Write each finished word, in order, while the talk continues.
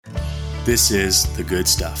This is The Good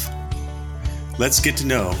Stuff. Let's get to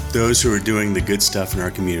know those who are doing the good stuff in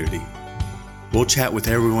our community. We'll chat with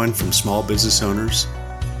everyone from small business owners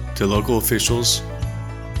to local officials.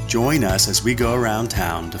 Join us as we go around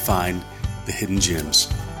town to find the hidden gems.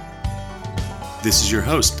 This is your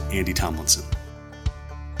host, Andy Tomlinson.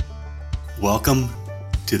 Welcome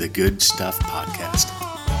to the Good Stuff Podcast.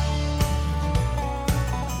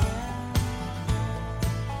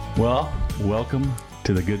 Well, welcome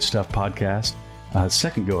to the Good Stuff Podcast.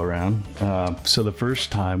 Second go around. So the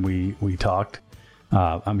first time we talked,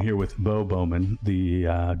 I'm here with Beau Bowman,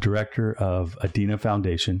 the director of Adena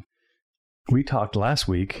Foundation. We talked last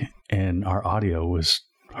week, and our audio was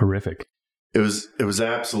horrific. It was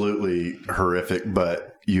absolutely horrific,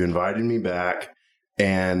 but you invited me back,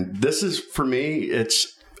 and this is, for me,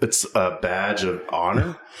 it's a badge of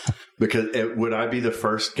honor because would I be the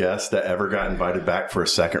first guest that ever got invited back for a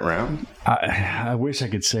second round? I wish I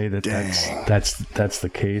could say that that's the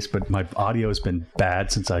case, but my audio has been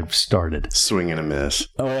bad since I've started. Swing and a miss.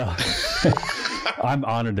 Oh, well. I'm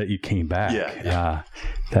honored that you came back. Yeah.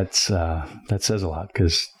 That says a lot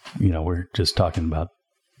because, we're just talking about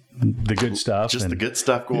the good stuff. Just the good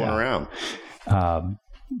stuff going around.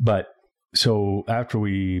 But so after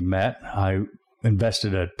we met, I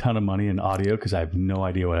invested a ton of money in audio because I have no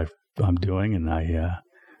idea what I'm doing. And I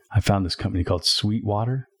found this company called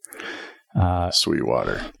Sweetwater.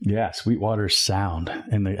 Sweetwater. Yeah, Sweetwater Sound.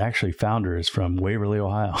 And the actually founder is from Waverly,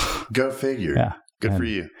 Ohio. Go figure. Yeah. Good for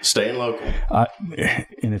you. Staying local.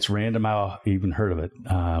 And it's random how I even heard of it.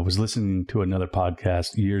 I was listening to another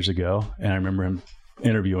podcast years ago, and I remember him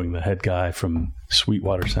interviewing the head guy from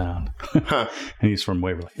Sweetwater Sound. And he's from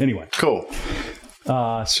Waverly. Anyway. Cool.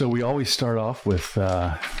 So we always start off with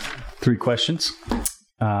 3 questions.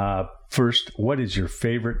 First, what is your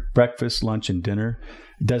favorite breakfast, lunch, and dinner?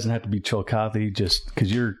 It doesn't have to be Chillicothe, just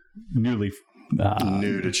because you're new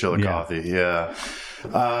to Chillicothe. Yeah.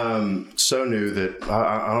 So new that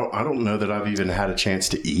I don't know that I've even had a chance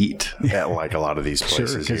to eat at like a lot of these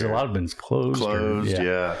places. Sure, because a lot of them's closed.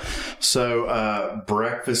 Yeah. So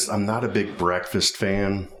breakfast, I'm not a big breakfast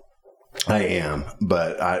fan. I am,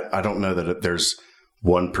 but I don't know that there's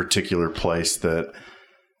one particular place that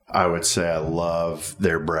I would say I love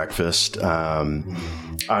their breakfast. I'd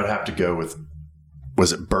have to go with,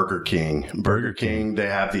 was it Burger King? Burger King, they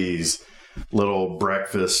have these little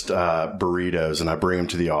breakfast burritos, and I bring them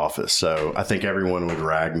to the office. So I think everyone would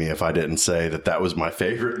rag me if I didn't say that was my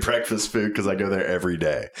favorite breakfast food because I go there every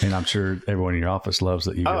day. And I'm sure everyone in your office loves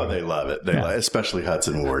that you go. Oh, they love it. They love it, especially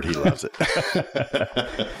Hudson Ward. He loves it.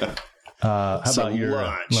 How about your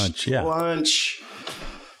lunch? Yeah. Lunch.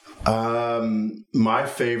 My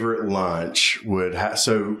favorite lunch would have,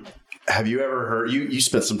 have you ever heard, you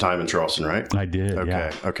spent some time in Charleston, right? I did.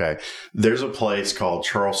 Okay. There's a place called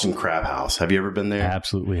Charleston Crab House. Have you ever been there?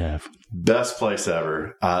 Absolutely have. Best place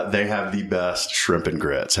ever. They have the best shrimp and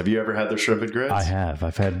grits. Have you ever had their shrimp and grits? I have.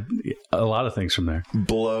 I've had a lot of things from there.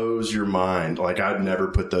 Blows your mind. Like I'd never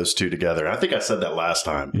put those two together. I think I said that last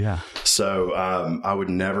time. Yeah. So I'm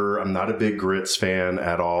not a big grits fan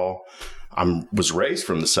at all. Was raised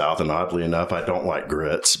from the South, and oddly enough, I don't like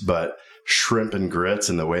grits, but shrimp and grits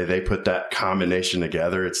and the way they put that combination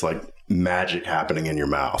together, it's like magic happening in your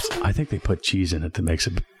mouth. I think they put cheese in it that makes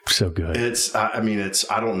it so good. I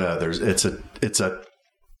don't know. It's a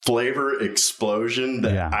flavor explosion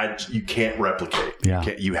that you can't replicate. Yeah.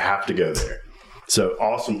 You have to go there. So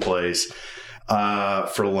awesome place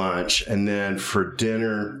for lunch. And then for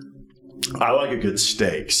dinner, I like a good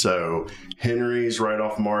steak. So Henry's right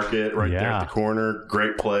off Market, there at the corner.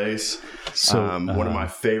 Great place. So one of my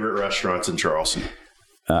favorite restaurants in Charleston.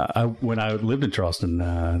 When I lived in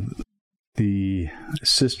Charleston, the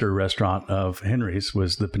sister restaurant of Henry's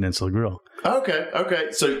was the Peninsula Grill. Okay.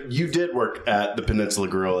 So you did work at the Peninsula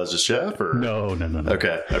Grill as a chef, or no?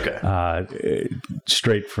 Okay.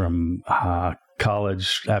 Straight from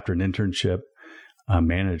college after an internship.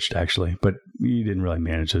 Managed actually, but you didn't really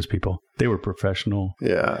manage those people. They were professional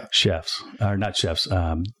chefs, or not chefs,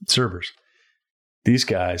 servers. These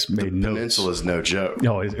guys made notes. Peninsula is no joke.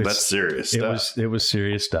 No, that's serious stuff. It was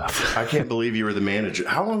serious stuff. I can't believe you were the manager.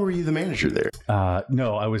 How long were you the manager there?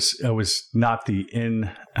 No, I was not in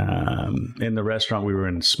the restaurant. We were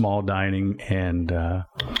in small dining and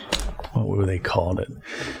what were they called it?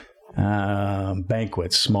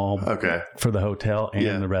 Banquets, small for the hotel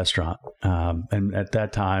and the restaurant. And at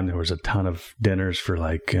that time, there was a ton of dinners for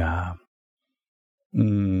like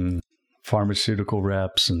pharmaceutical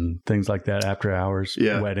reps and things like that, after hours,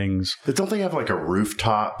 weddings. Don't they have like a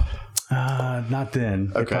rooftop? Not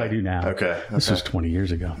then. They probably do now. Okay. This was 20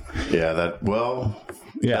 years ago. Yeah.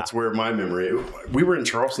 Yeah. That's where my memory. We were in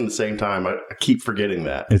Charleston the same time. I keep forgetting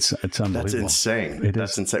that. It's unbelievable. That's insane.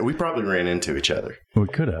 That's insane. We probably ran into each other. We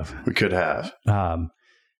could have. We could have.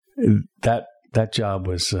 That job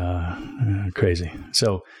was crazy.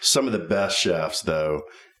 So some of the best chefs, though,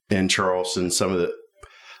 in Charleston.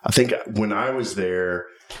 I think when I was there,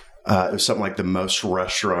 it was something like the most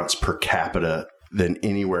restaurants per capita than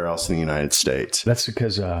anywhere else in the United States. That's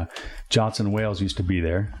because Johnson Wales used to be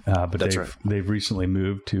there, but they've recently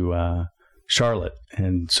moved to Charlotte,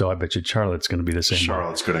 and so I bet you Charlotte's going to be the same.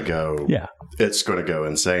 Charlotte's going to go. Yeah, it's going to go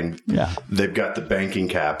insane. Yeah, they've got the banking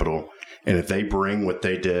capital, and if they bring what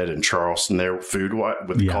they did in Charleston, their food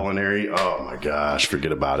with the culinary, oh my gosh,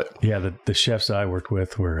 forget about it. Yeah, the chefs I worked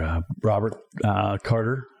with were Robert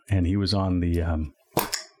Carter, and he was on the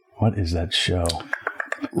what is that show?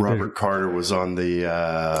 Robert Carter was on the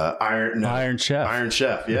Iron Chef. Iron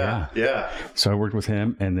Chef, yeah. So I worked with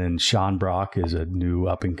him, and then Sean Brock is a new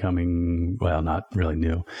up and coming. Well, not really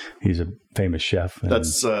new. He's a famous chef.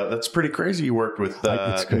 That's pretty crazy. You worked with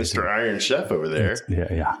Mr. Iron Chef over there.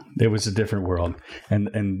 Yeah. It was a different world.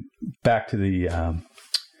 And back to the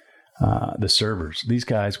servers. These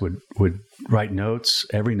guys would write notes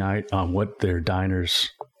every night on what their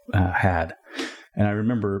diners had. And I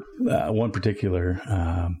remember one particular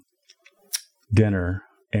dinner,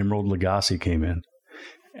 Emerald Lagasse came in.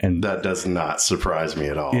 And that does not surprise me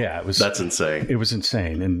at all. Yeah, that's insane. It was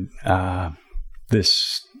insane. And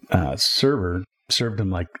this server served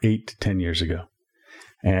him like 8 to 10 years ago.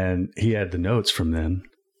 And he had the notes from then.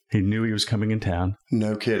 He knew he was coming in town.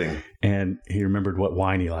 No kidding. And he remembered what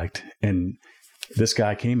wine he liked. And this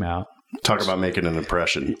guy came out. Talk about making an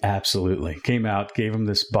impression. Absolutely. Came out, gave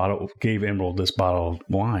Emerald this bottle of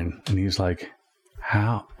wine. And he was like,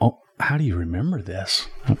 how do you remember this?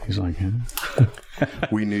 He's like,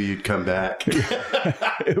 we knew you'd come back.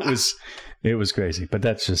 It was crazy, but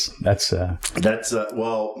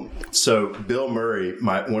so Bill Murray,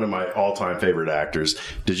 one of my all-time favorite actors.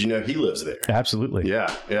 Did you know he lives there? Absolutely.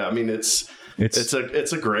 Yeah. I mean, it's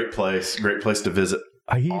a great place to visit.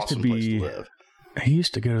 He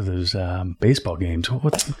used to go to those baseball games. River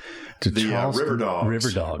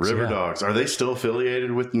Dogs. River Dogs. Are they still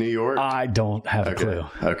affiliated with New York? I don't have a clue.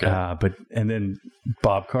 Okay. And then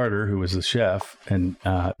Bob Carter, who was the chef, and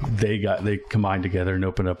they combined together and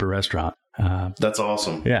opened up a restaurant. That's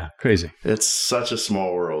awesome. Yeah, crazy. It's such a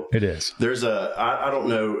small world. It is. There's I don't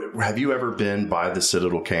know. Have you ever been by the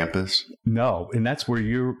Citadel campus? No, and that's where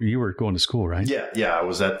you were going to school, right? Yeah. I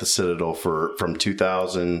was at the Citadel from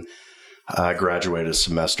 2000. I graduated a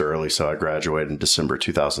semester early, so I graduated in December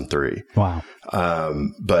 2003. Wow.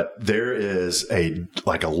 But there is a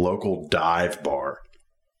local dive bar,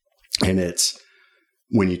 and it's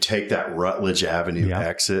when you take that Rutledge Avenue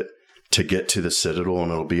exit to get to the Citadel,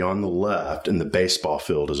 and it'll be on the left, and the baseball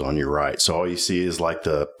field is on your right. So all you see is like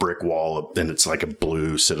the brick wall, and it's like a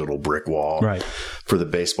blue Citadel brick wall for the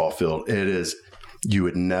baseball field. It is, you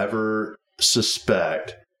would never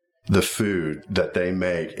suspect the food that they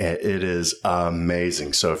make, and it is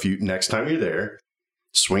amazing. So if next time you're there,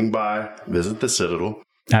 swing by, visit the Citadel.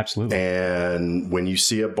 Absolutely. And when you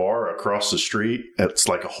see a bar across the street, it's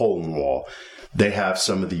like a hole in the wall. They have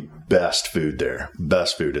some of the best food there.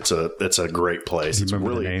 Best food. It's a great place. You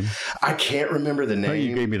remember the name? I can't remember the name. Oh,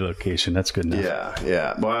 you gave me the location. That's good enough.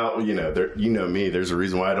 Yeah. Well, you know me. There's a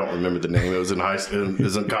reason why I don't remember the name. It was in high school. It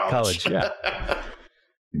was in college. Yeah.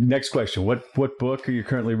 Next question. What book are you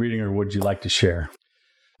currently reading, or would you like to share?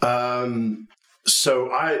 So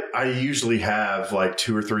I usually have like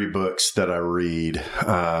 2 or 3 books that I read.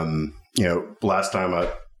 Last time I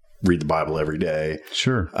read the Bible every day.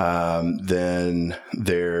 Sure. Then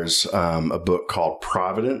there's a book called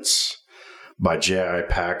Providence by J.I.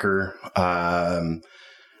 Packer.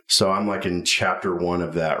 So I'm like in chapter 1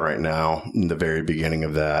 of that right now, in the very beginning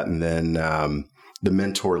of that. And then The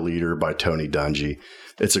Mentor Leader by Tony Dungy.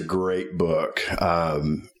 It's a great book.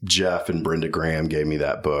 Jeff and Brenda Graham gave me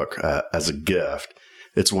that book as a gift.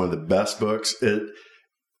 It's one of the best books.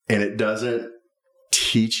 It doesn't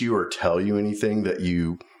teach you or tell you anything that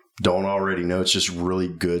you don't already know. It's just really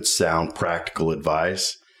good, sound, practical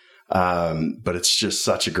advice. But it's just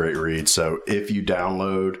such a great read. So if you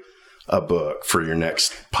download a book for your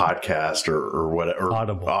next podcast or whatever,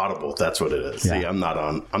 Audible, that's what it is. Yeah. See, I'm not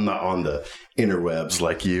on the interwebs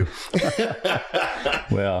like you.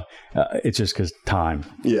 Well, it's just because time.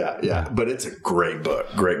 Yeah. But it's a great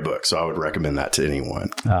book. So I would recommend that to anyone.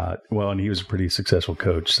 And he was a pretty successful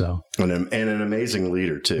coach. So and an amazing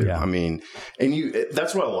leader too. Yeah. I mean,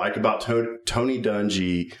 that's what I like about Tony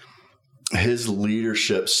Dungy. his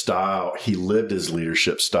leadership style, he lived his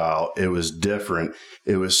leadership style. It was different.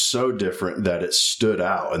 It was so different that it stood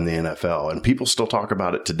out in the NFL. And people still talk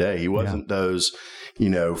about it today. He wasn't those,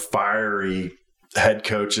 fiery head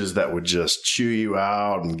coaches that would just chew you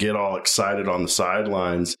out and get all excited on the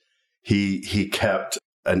sidelines. He kept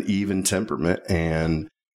an even temperament. And,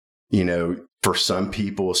 for some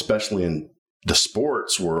people, especially in the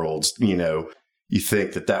sports worlds, you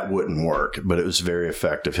think that wouldn't work, but it was very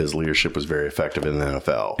effective. His leadership was very effective in the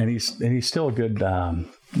NFL. And he's still a good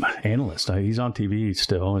analyst. He's on TV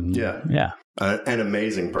still. And an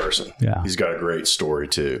amazing person. Yeah. He's got a great story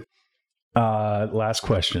too. Last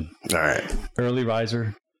question. All right. Early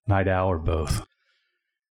riser, night owl, or both?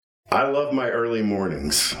 I love my early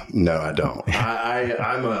mornings. No, I don't.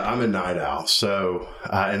 I'm a night owl. So,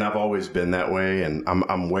 and I've always been that way. And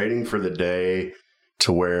I'm waiting for the day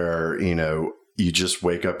to where, you just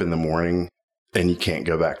wake up in the morning and you can't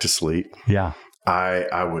go back to sleep. Yeah.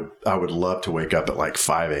 I would love to wake up at like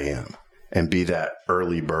 5 a.m. and be that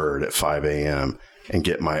early bird at 5 a.m. and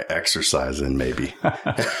get my exercise in maybe.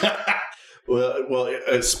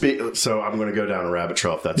 So I'm going to go down a rabbit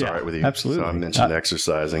trail if that's all right with you. Absolutely. So I mentioned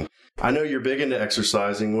exercising. I know you're big into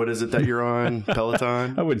exercising. What is it that you're on?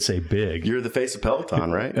 Peloton? I wouldn't say big. You're the face of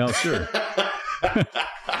Peloton, right? Oh, sure.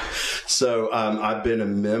 So I've been a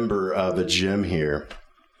member of a gym here,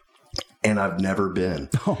 and I've never been.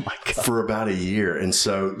 Oh, my God. For about a year. And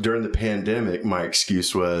so during the pandemic, my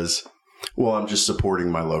excuse was, well, I'm just supporting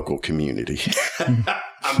my local community.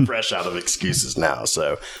 I'm fresh out of excuses now,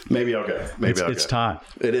 so maybe I'll go. It's time.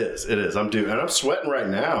 It is. And I'm sweating right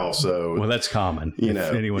now. So well, that's common.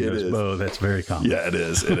 If anyone knows Beau, that's very common. Yeah, it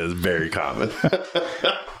is. It is very common.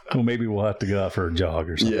 Well, maybe we'll have to go out for a jog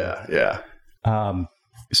or something. Yeah.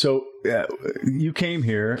 So you came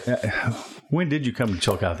here. When did you come to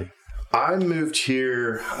Chillicothe? I moved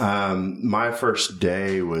here. My first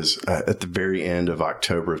day was at the very end of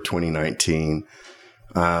October of 2019.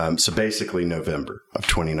 So basically November of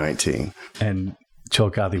 2019. And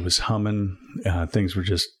Chillicothe was humming. Things were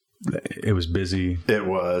it was busy. It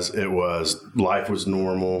was. Life was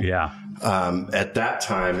normal. Yeah. At that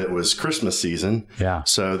time, it was Christmas season. Yeah.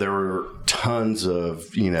 So there were tons of,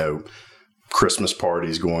 Christmas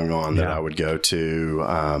parties going on that I would go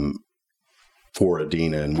to for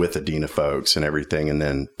Adena and with Adena folks and everything. And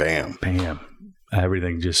then bam.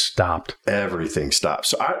 Everything just stopped. Everything stopped.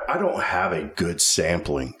 So I don't have a good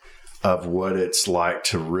sampling of what it's like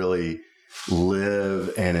to really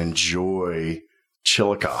live and enjoy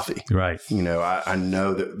Chillicothe. Right. I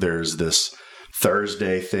know that there's this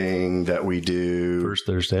Thursday thing that we do. First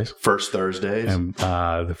Thursdays. And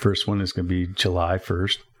the first one is going to be July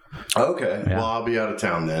 1st. Okay. Yeah. Well, I'll be out of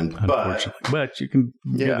town then. But you can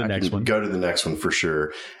go to the next one. Go to the next one for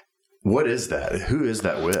sure. What is that? Who is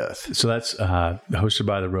that with? So that's hosted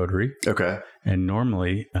by the Rotary. Okay. And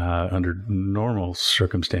normally, under normal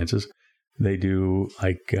circumstances, they do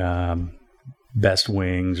like best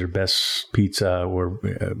wings or best pizza or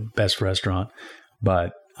best restaurant.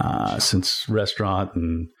 But since restaurant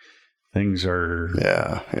and things are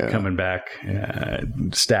coming back,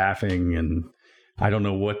 staffing, and I don't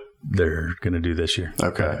know what they're going to do this year.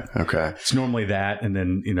 Okay. It's normally that, and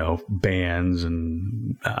then bands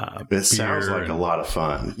and it sounds like a lot of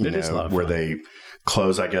fun. It is a lot of where fun. They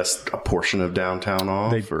close, I guess, a portion of downtown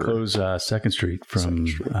off. They close 2nd Street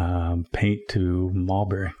from Paint to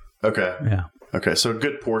Mulberry. Okay. Yeah. Okay, so a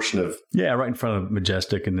good portion of right in front of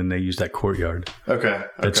Majestic, and then they use that courtyard. Okay.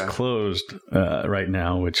 It's closed right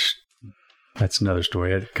now, which that's another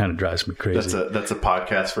story. It kind of drives me crazy. That's a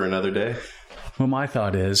podcast for another day. Well, my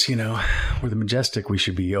thought is, we're the Majestic, we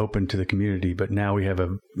should be open to the community, but now we have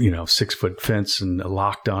a 6-foot fence and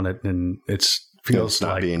locked on it, and it feels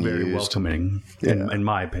like very used. Welcoming, in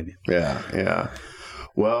my opinion. Yeah.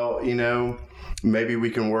 Well, maybe we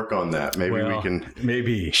can work on that.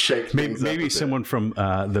 Maybe shake things up a bit. Someone from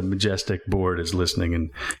the Majestic board is listening,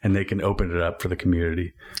 and they can open it up for the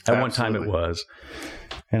community. At one time it was.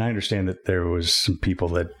 And I understand that there was some people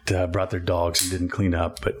that brought their dogs and didn't clean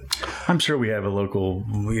up, but I'm sure we have a local,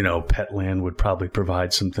 Petland would probably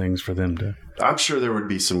provide some things for them to. I'm sure there would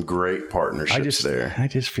be some great partnerships there. I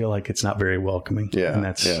just feel like it's not very welcoming. Yeah. And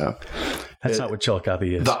that's not what Chillicothe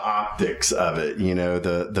is. The optics of it,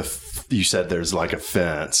 you said there's like a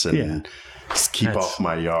fence and keep off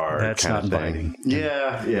my yard. That's kind not of thing.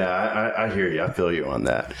 inviting. Yeah. I hear you. I feel you on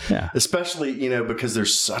that. Yeah. Especially, because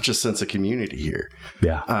there's such a sense of community here.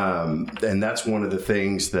 Yeah. And that's one of the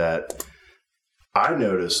things that I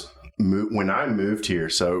noticed when I moved here.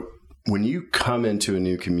 So when you come into a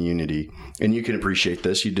new community, and you can appreciate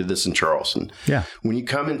this, you did this in Charleston. Yeah. When you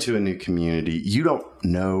come into a new community, you don't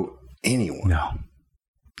know anyone. No.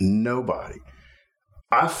 Nobody.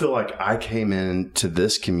 I feel like I came into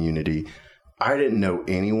this community, I didn't know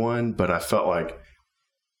anyone, but I felt like,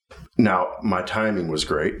 now my timing was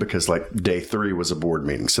great because like day 3 was a board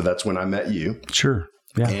meeting. So that's when I met you. Sure.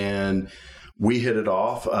 Yeah. And we hit it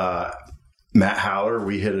off. Matt Haller,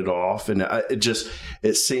 we hit it off, and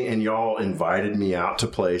it seemed, and y'all invited me out to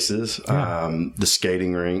places, the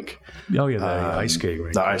skating rink. Oh yeah, the ice skating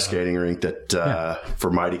rink. The ice skating rink that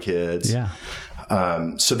for Mighty Kids. Yeah.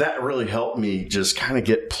 So that really helped me just kind of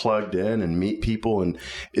get plugged in and meet people, and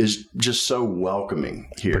is just so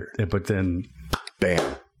welcoming here. But then,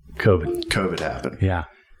 bam, COVID happened. Yeah.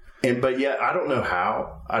 But yet, I don't know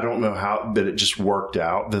how, but it just worked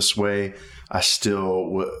out this way. I still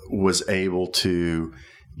was able to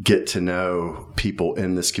get to know people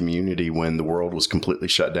in this community when the world was completely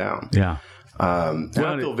shut down. Yeah. And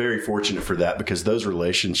I feel very fortunate for that, because those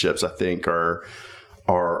relationships, I think, are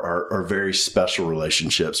very special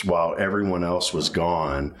relationships. While everyone else was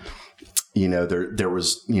gone, you know, there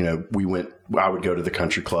was, you know, I would go to the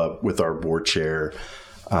country club with our board chair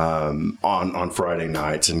on Friday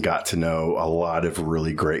nights, and got to know a lot of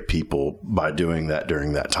really great people by doing that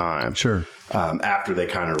during that time. Sure. After they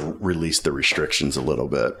kind of released the restrictions a little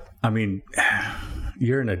bit. I mean,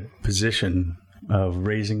 you're in a position of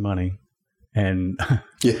raising money, and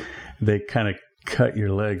they kind of cut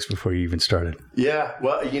your legs before you even started. Yeah.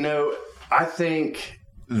 Well, you know, I think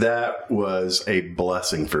that was a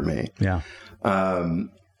blessing for me. Yeah.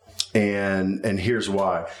 And here's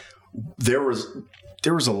why. There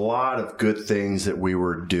was a lot of good things that we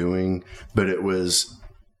were doing, but it was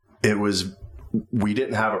we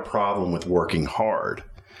didn't have a problem with working hard.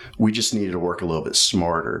 We just needed to work a little bit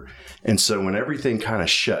smarter. And so when everything kind of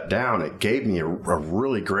shut down, it gave me a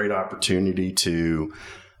really great opportunity to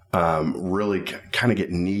really kind of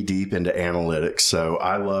get knee deep into analytics. So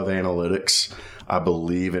I love analytics. I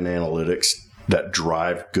believe in analytics that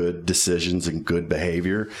drive good decisions and good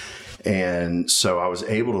behavior. And so I was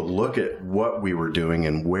able to look at what we were doing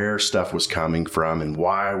and where stuff was coming from and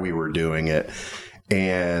why we were doing it,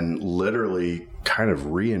 and literally kind of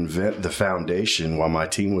reinvent the foundation while my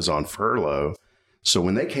team was on furlough. So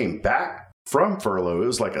when they came back from furlough, it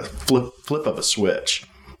was like a flip of a switch.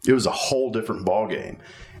 It was a whole different ballgame.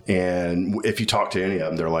 And if you talk to any of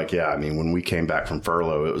them, they're like, yeah, I mean, when we came back from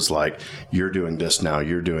furlough, it was like, you're doing this now,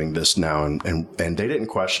 you're doing this now. And they didn't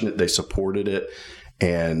question it. They supported it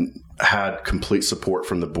and had complete support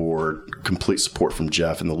from the board, complete support from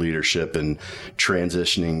Jeff and the leadership, and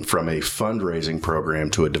transitioning from a fundraising program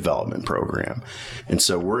to a development program. And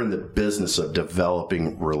so we're in the business of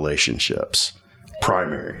developing relationships,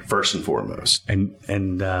 primary, first and foremost. And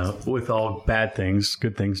with all bad things,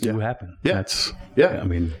 good things do happen. Yeah. I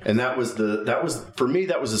mean, and that was for me,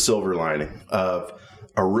 that was the silver lining of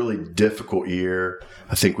a really difficult year.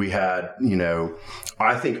 I think we had,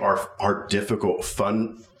 I think our difficult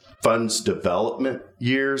funds development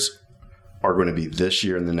years are going to be this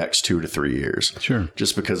year and the next 2 to 3 years. Sure.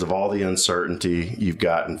 Just because of all the uncertainty. You've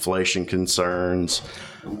got inflation concerns.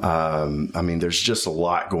 I mean, there's just a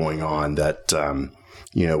lot going on that,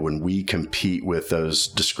 when we compete with those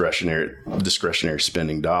discretionary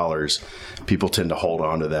spending dollars, people tend to hold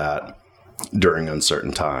on to that during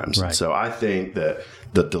uncertain times. Right. So I think that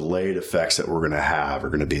the delayed effects that we're going to have are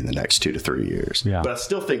going to be in the next 2 to 3 years. Yeah. But I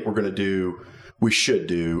still think we should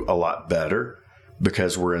do a lot better,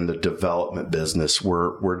 because we're in the development business.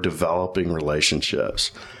 We're developing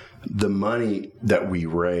relationships. The money that we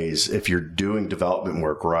raise, if you're doing development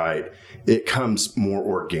work right, it comes more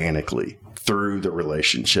organically through the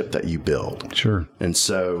relationship that you build. Sure. And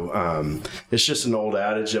so it's just an old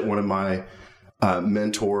adage that one of my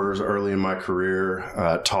mentors early in my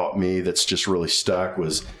career taught me that's just really stuck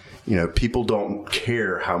was, people don't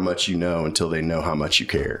care how much you know until they know how much you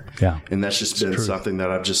care. Yeah. And that's just been something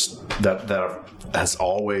that has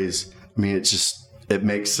always, it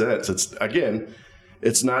makes sense.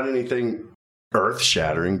 It's not anything earth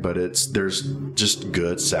shattering, but there's just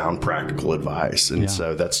good, sound, practical advice. And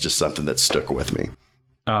so that's just something that stuck with me.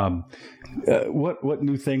 What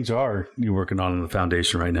new things are you working on in the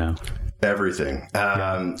foundation right now? Everything.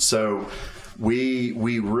 So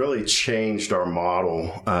we really changed our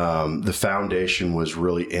model. The foundation was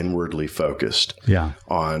really inwardly focused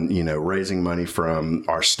on, raising money from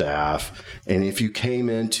our staff. And if you came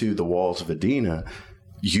into the walls of Adena,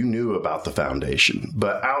 you knew about the foundation.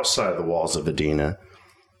 But outside of the walls of Adena,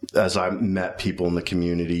 as I met people in the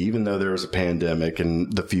community, even though there was a pandemic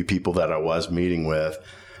and the few people that I was meeting with,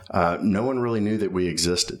 no one really knew that we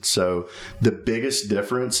existed. So the biggest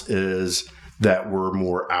difference is that we're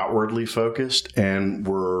more outwardly focused, and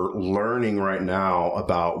we're learning right now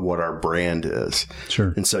about what our brand is.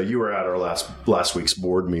 Sure. And so you were at our last week's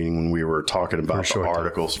board meeting when we were talking about the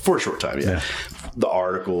articles for a short time. Yeah. The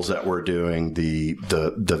articles that we're doing, the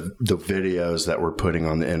videos that we're putting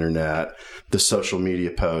on the internet, the social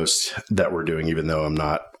media posts that we're doing, even though I'm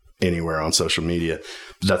not anywhere on social media.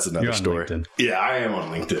 That's another story. LinkedIn. Yeah, I am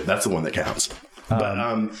on LinkedIn. That's the one that counts. But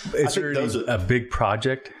is there a big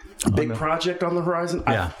project? A big project on the horizon?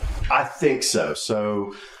 Yeah. I think so.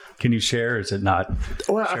 So can you share? Is it not?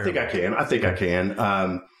 Well, shareable? I think I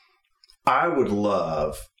can. I would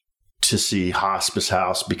love to see Hospice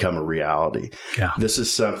House become a reality. Yeah. This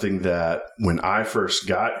is something that when I first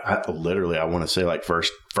got, I want to say like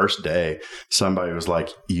first day, somebody was like,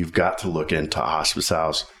 you've got to look into Hospice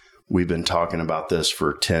House. We've been talking about this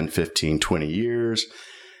for 10, 15, 20 years.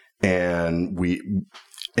 And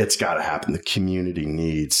it's got to happen. The community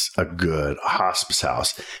needs a good hospice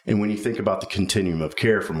house. And when you think about the continuum of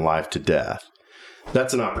care from life to death,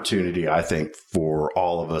 that's an opportunity, I think, for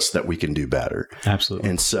all of us that we can do better.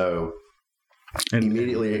 Absolutely. And so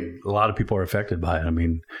immediately, a lot of people are affected by it. I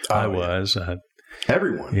mean, I was.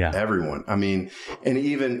 Everyone. Yeah. Everyone. I mean, and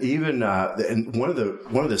even and one of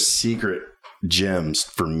the secret gems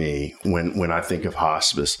for me when I think of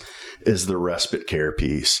hospice is the respite care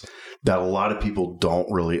piece that a lot of people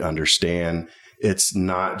don't really understand. It's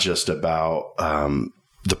not just about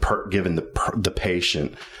giving the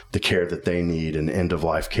patient the care that they need and end of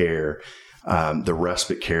life care. The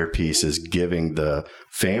respite care piece is giving the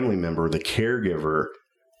family member, the caregiver,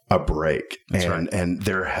 a break. That's right. And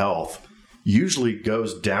their health usually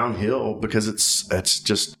goes downhill because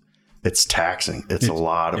it's taxing. It's a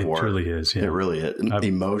lot of work. It really is. Yeah. It really is.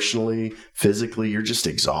 Emotionally, physically, you're just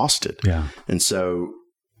exhausted. Yeah. And so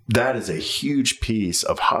that is a huge piece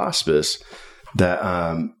of hospice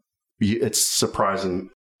that it's surprising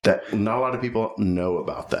that not a lot of people know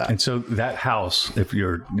about that. And so that house, if you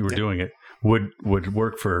were doing it, would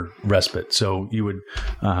work for respite. So you would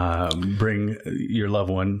bring your loved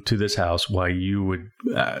one to this house while you would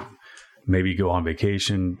maybe go on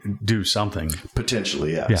vacation, do something.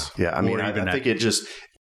 Potentially, yes. Yeah. I mean, I think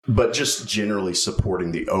but just generally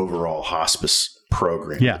supporting the overall hospice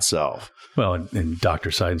program itself. Well, and Dr.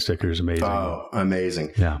 Seidensticker is amazing. Oh,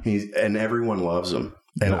 amazing. Yeah. And everyone loves him.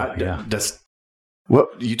 And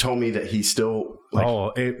you told me that he's still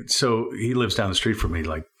so he lives down the street from me,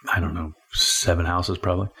 like, I don't know, 7 houses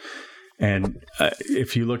probably. And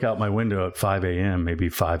if you look out my window at 5 a.m., maybe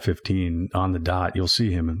 5:15 on the dot, you'll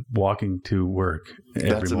see him walking to work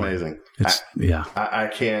every morning. Amazing. I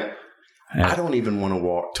can't. I don't even want to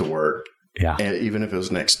walk to work. Yeah. Even if it was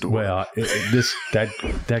next door. Well,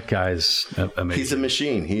 that guy's amazing. He's a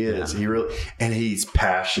machine. He is. Yeah. And he's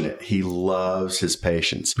passionate. He loves his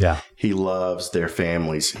patients. Yeah. He loves their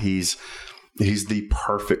families. He's the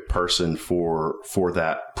perfect person for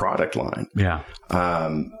that product line. Yeah.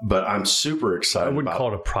 But I'm super excited. I wouldn't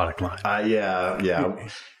call it a product line. Yeah.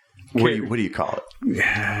 What do you call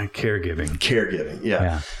it? Caregiving.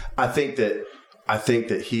 Yeah. I think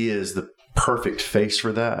that he is the perfect face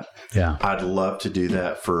for that. Yeah. I'd love to do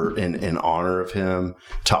that in honor of him,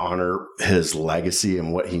 to honor his legacy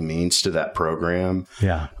and what he means to that program.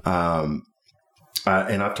 Yeah. And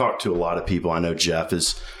I've talked to a lot of people. I know Jeff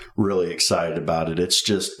is really excited about it.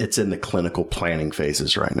 It's in the clinical planning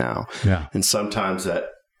phases right now. Yeah. And sometimes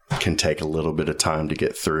that can take a little bit of time to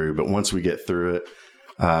get through, but once we get through it,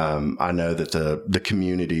 I know that the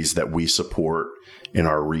communities that we support in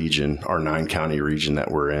our region, our 9-county region that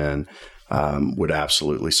we're in, would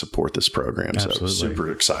absolutely support this program. Absolutely. So super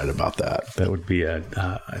excited about that. That would be I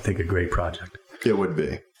think a great project. It would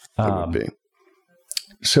be. Would be.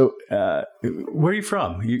 So where are you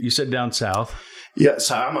from? You said down south. Yeah.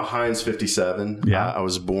 So I'm a Heinz 57. Yeah. I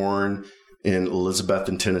was born in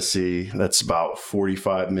Elizabethton, Tennessee. That's about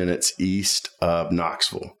 45 minutes east of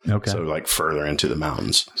Knoxville. Okay. So like further into the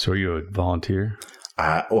mountains. So are you a volunteer?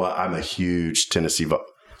 I'm a huge Tennessee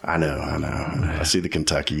I know. I see the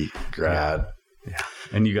Kentucky grad. Yeah.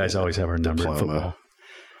 And you guys always have our number in football.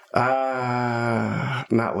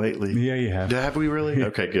 Not lately. Yeah, you have. Have we really?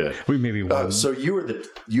 Okay, good. We maybe won. So you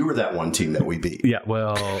were that one team that we beat. Yeah.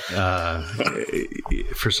 Well,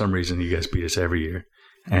 for some reason, you guys beat us every year,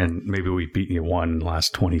 and maybe we've beaten you one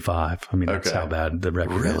last 25. I mean, that's how bad the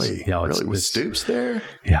record is. Yeah, really? With Stoops there?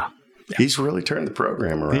 Yeah. He's really turned the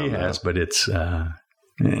program around. He has, but it's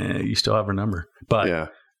you still have our number. But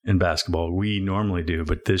in basketball, we normally do,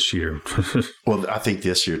 but this year... Well, I think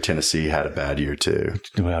this year Tennessee had a bad year too.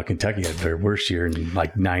 Well, Kentucky had their worst year in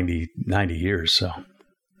like 90 years. So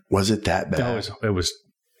was it that bad? No, it was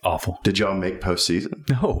awful. Did y'all make postseason?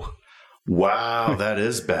 No. Wow, that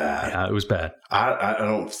is bad. Yeah, it was bad. I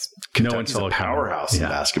don't. Kentucky's a powerhouse in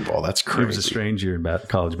basketball. That's crazy. It was a strange year in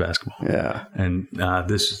college basketball. Yeah, and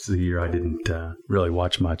this is the year I didn't really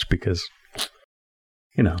watch much because,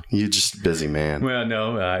 you're just a busy man. Well,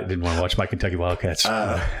 no, I didn't want to watch my Kentucky Wildcats.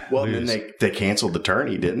 Then they canceled the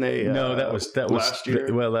tourney, didn't they? No, that was last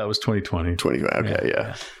year. Well, that was 2020. 2020. Okay,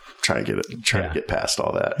 yeah. Trying to get past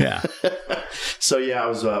all that. Yeah. So I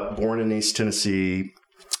was born in East Tennessee.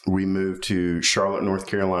 We moved to Charlotte, North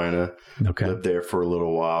Carolina. Okay. Lived there for a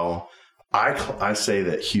little while. I say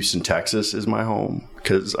that Houston, Texas is my home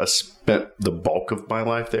because I spent the bulk of my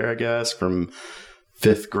life there, I guess, from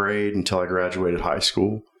 5th grade until I graduated high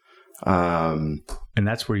school. And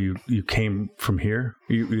that's where you came from here?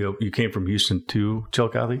 You came from Houston to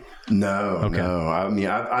Chillicothe? No. I mean,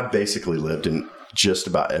 I basically lived in just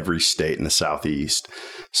about every state in the Southeast.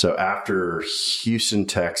 So after Houston,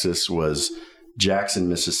 Texas was Jackson,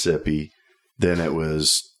 Mississippi. Then it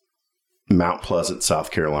was Mount Pleasant,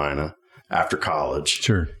 South Carolina after college.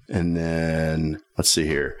 Sure. And then, let's see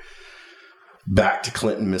here, back to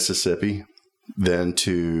Clinton, Mississippi, then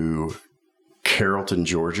to Carrollton,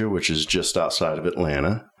 Georgia, which is just outside of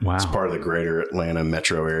Atlanta. Wow. It's part of the greater Atlanta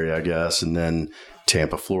metro area, I guess. And then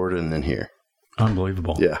Tampa, Florida, and then here.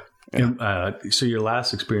 Unbelievable. Yeah. And, so your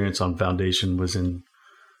last experience on Foundation was in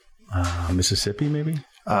Mississippi, maybe?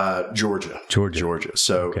 Georgia.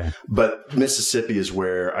 So, but Mississippi is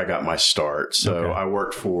where I got my start. So I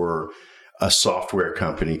worked for a software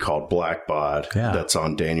company called Blackbaud that's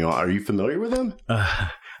on Daniel. Are you familiar with them?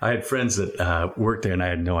 I had friends that worked there and I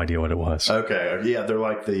had no idea what it was. Okay. Yeah. They're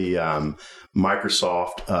like the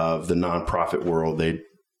Microsoft of the nonprofit world. They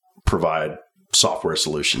provide software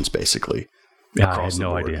solutions basically. Yeah, I had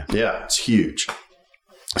no idea. Yeah, it's huge.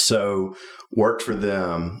 So worked for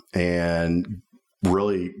them and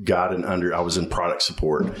really I was in product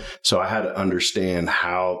support. So I had to understand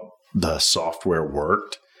how the software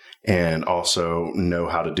worked and also know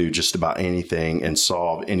how to do just about anything and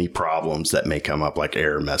solve any problems that may come up, like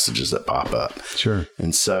error messages that pop up. Sure.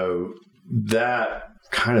 And so that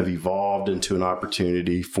kind of evolved into an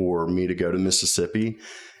opportunity for me to go to Mississippi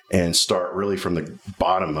and start really from the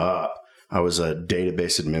bottom up. I was a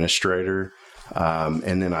database administrator.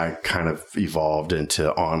 And then I kind of evolved into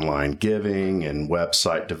online giving and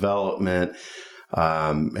website development.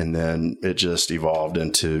 And then it just evolved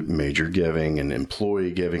into major giving and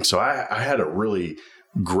employee giving. So I had a really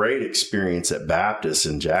great experience at Baptist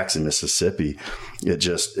in Jackson, Mississippi.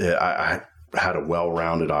 I had a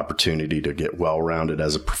well-rounded opportunity to get well-rounded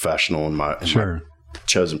as a professional in my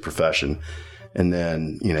chosen profession. And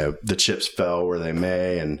then, the chips fell where they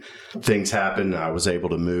may and things happened. I was able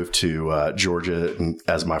to move to Georgia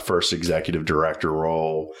as my first executive director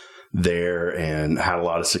role there and had a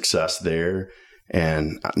lot of success there.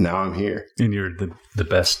 And now I'm here. And you're the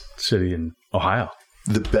best city in Ohio.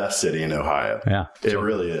 The best city in Ohio. Yeah. It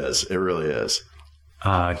really is. It really is.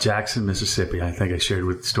 Jackson, Mississippi. I think I shared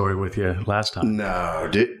the story with you last time. No.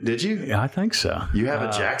 Did you? Yeah, I think so. You have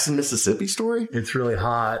a Jackson, Mississippi story? It's really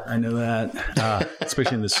hot. I know that,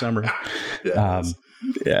 especially in the summer.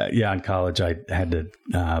 In college, I had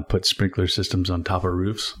to put sprinkler systems on top of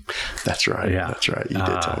roofs. That's right. Yeah. That's right. You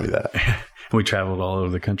did tell me that. We traveled all over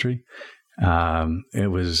the country. It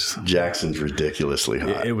was Jackson's ridiculously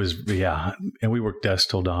hot. It was, and we worked dusk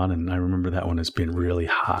till dawn, and I remember that one as being really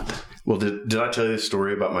hot. Well, did I tell you the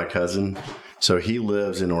story about my cousin? So he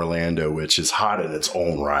lives in Orlando, which is hot in its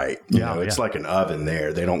own right. It's like an oven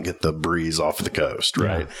there. They don't get the breeze off the coast,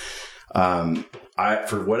 right? Yeah.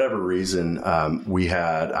 For whatever reason,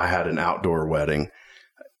 I had an outdoor wedding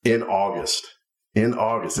in August. It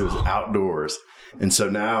was outdoors. And so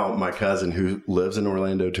now my cousin who lives in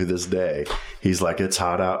Orlando to this day, he's like, it's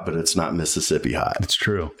hot out, but it's not Mississippi hot. It's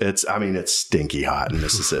true. It's stinky hot in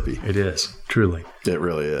Mississippi. It is, truly. It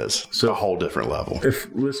really is. So a whole different level. If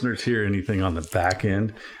listeners hear anything on the back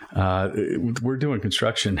end, we're doing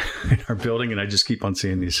construction in our building, and I just keep on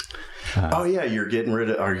seeing these. Are you getting rid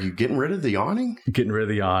of the awning? Getting rid of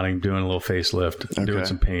the awning, doing a little facelift, doing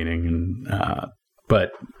some painting, and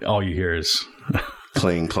but all you hear is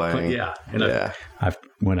clang, clang. Yeah. And I've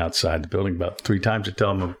went outside the building about 3 times to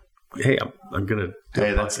tell them, hey, I'm going to do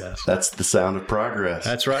a podcast. That's the sound of progress.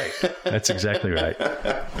 That's right. That's exactly right.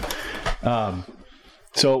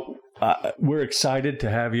 So we're excited to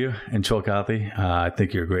have you in Chillicothe. I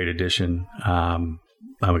think you're a great addition.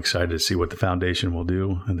 I'm excited to see what the foundation will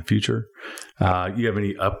do in the future. You have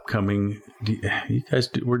any upcoming?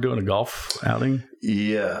 We're doing a golf outing.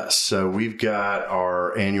 Yeah, so we've got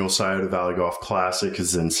our annual Scioto Valley Golf Classic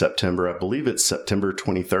is in September. I believe it's September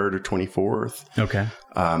 23rd or 24th. Okay.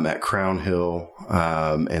 At Crown Hill,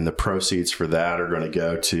 and the proceeds for that are going to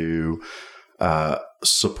go to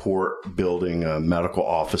support building a medical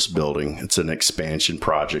office building. It's an expansion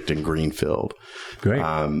project in Greenfield. Great.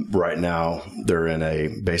 Right now, they're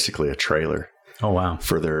in basically a trailer. Oh, wow.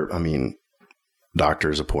 For their,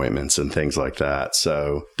 doctor's appointments and things like that.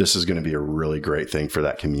 So this is going to be a really great thing for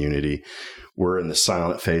that community. We're in the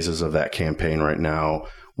silent phases of that campaign right now.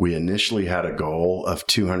 We initially had a goal of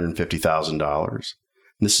 $250,000.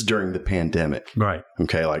 This is during the pandemic. Right.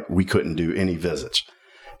 Okay. Like we couldn't do any visits.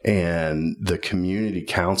 And the community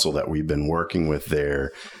council that we've been working with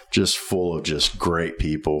there, just full of just great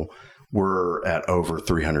people, we're at over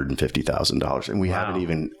 $350,000. And we haven't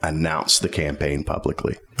even announced the campaign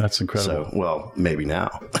publicly. That's incredible. So, well, maybe now.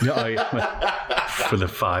 For the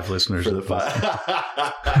 5 listeners. For the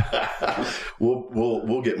 5.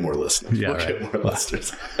 We'll get more listeners. Yeah, get more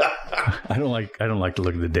listeners. I don't like to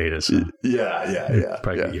look at the data. So Yeah.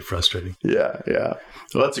 Probably get you frustrating. Yeah.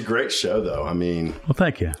 Well, that's a great show, though. Well,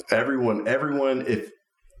 thank you. Everyone,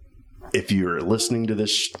 if you're listening to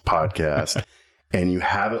this podcast and you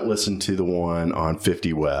haven't listened to the one on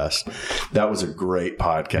 50 West, that was a great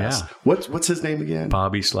podcast. Yeah. What's his name again?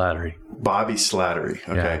 Bobby Slattery.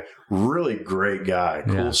 Okay. Yeah. Really great guy.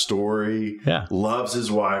 Cool story. Yeah. Loves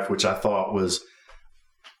his wife, which I thought was,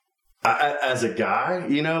 as a guy,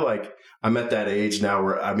 I'm at that age now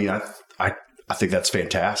where, I think that's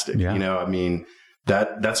fantastic. Yeah.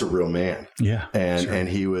 That's a real man. Yeah. And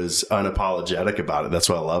he was unapologetic about it. That's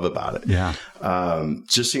what I love about it. Yeah.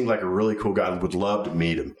 Just seemed like a really cool guy. Would love to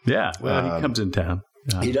meet him. Yeah. Well, he comes in town.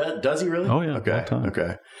 He does? Does he really? Oh, yeah. Okay. All the time.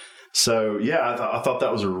 Okay. So, I thought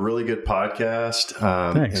that was a really good podcast.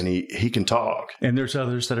 Thanks. And he can talk. And there's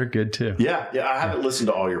others that are good too. Yeah. I haven't listened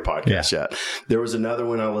to all your podcasts yet. There was another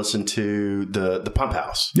one I listened to, the Pump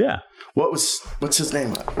House. Yeah. What's his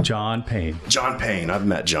name? John Payne. John Payne. I've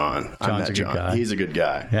met John. John's a good guy. He's a good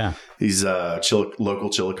guy. Yeah. He's a local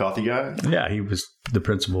Chillicothe guy. Yeah. He was the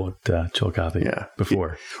principal at Chillicothe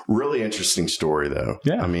before. Really interesting story, though.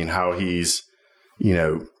 Yeah. How he's,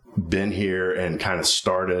 been here and kind of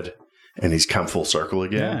started and he's come full circle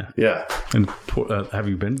again. Yeah. And have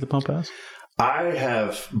you been to the Pump House? I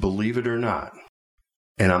have, believe it or not,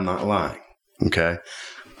 and I'm not lying. Okay.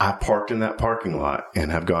 I parked in that parking lot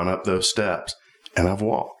and have gone up those steps and I've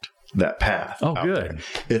walked that path. Oh, good. There.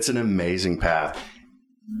 It's an amazing path.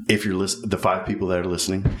 If you're the 5 people that are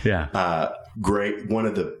listening. Yeah. Great. One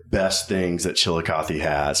of the best things that Chillicothe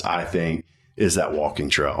has, I think, is that walking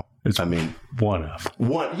trail. It's one of.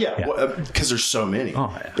 Because there's so many.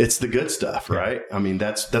 Oh, yeah. It's the good stuff, right?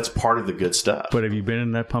 That's part of the good stuff. But have you been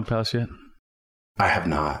in that Pump House yet? I have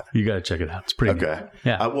not. You got to check it out. It's pretty okay. Neat.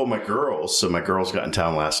 Yeah. My girls got in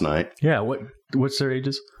town last night. Yeah. What's their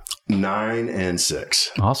ages? 9 and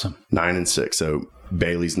 6. Awesome. 9 and 6. So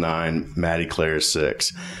Bailey's 9, Maddie Claire's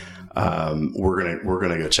 6. We're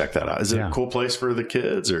gonna go check that out. Is it a cool place for the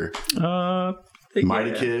kids or?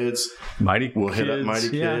 Mighty Kids. We'll hit up Mighty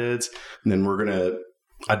Kids. And then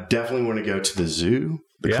I definitely want to go to the zoo.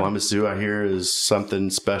 The Columbus Zoo, I hear, is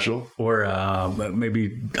something special. Or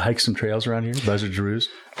maybe hike some trails around here. Buzzard's Roost.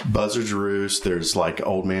 There's like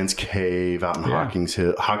Old Man's Cave out in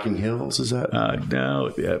Hocking Hills. Is that?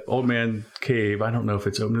 No. Yeah. Old Man Cave. I don't know if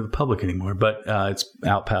it's open to the public anymore, but it's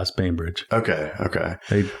out past Bainbridge. Okay.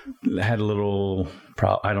 They had a little...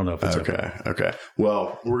 I don't know if it's open. Okay.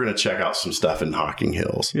 Well, we're going to check out some stuff in Hocking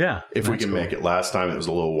Hills. Yeah. If we can make it. Last time it was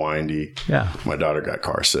a little windy. Yeah. My daughter got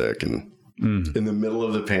car sick and in the middle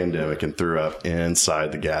of the pandemic and threw up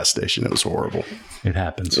inside the gas station. It was horrible. It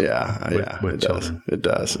happens. With children. It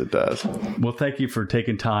does. Well, thank you for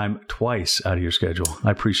taking time twice out of your schedule. I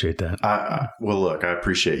appreciate that. Look, I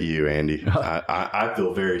appreciate you, Andy. I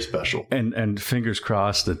feel very special. And fingers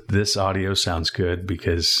crossed that this audio sounds good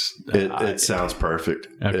because... It sounds perfect.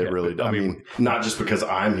 Okay. It really does. I mean, not just because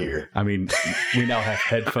I'm here. We now have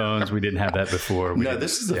headphones. We didn't have that before.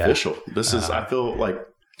 This is official. This is, I feel like...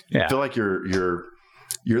 I feel like you're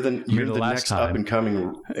the next time. Up and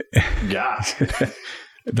coming guy.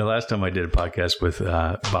 The last time I did a podcast with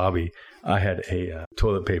Bobby, I had a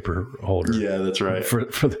toilet paper holder. Yeah, that's right. For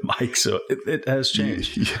the mic, so it has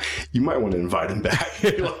changed. You might want to invite him back.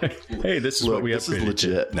 Hey, this is what we upgraded. This is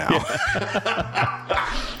legit now.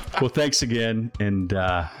 Well, thanks again, and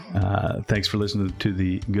thanks for listening to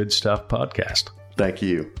the Good Stuff podcast. Thank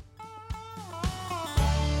you.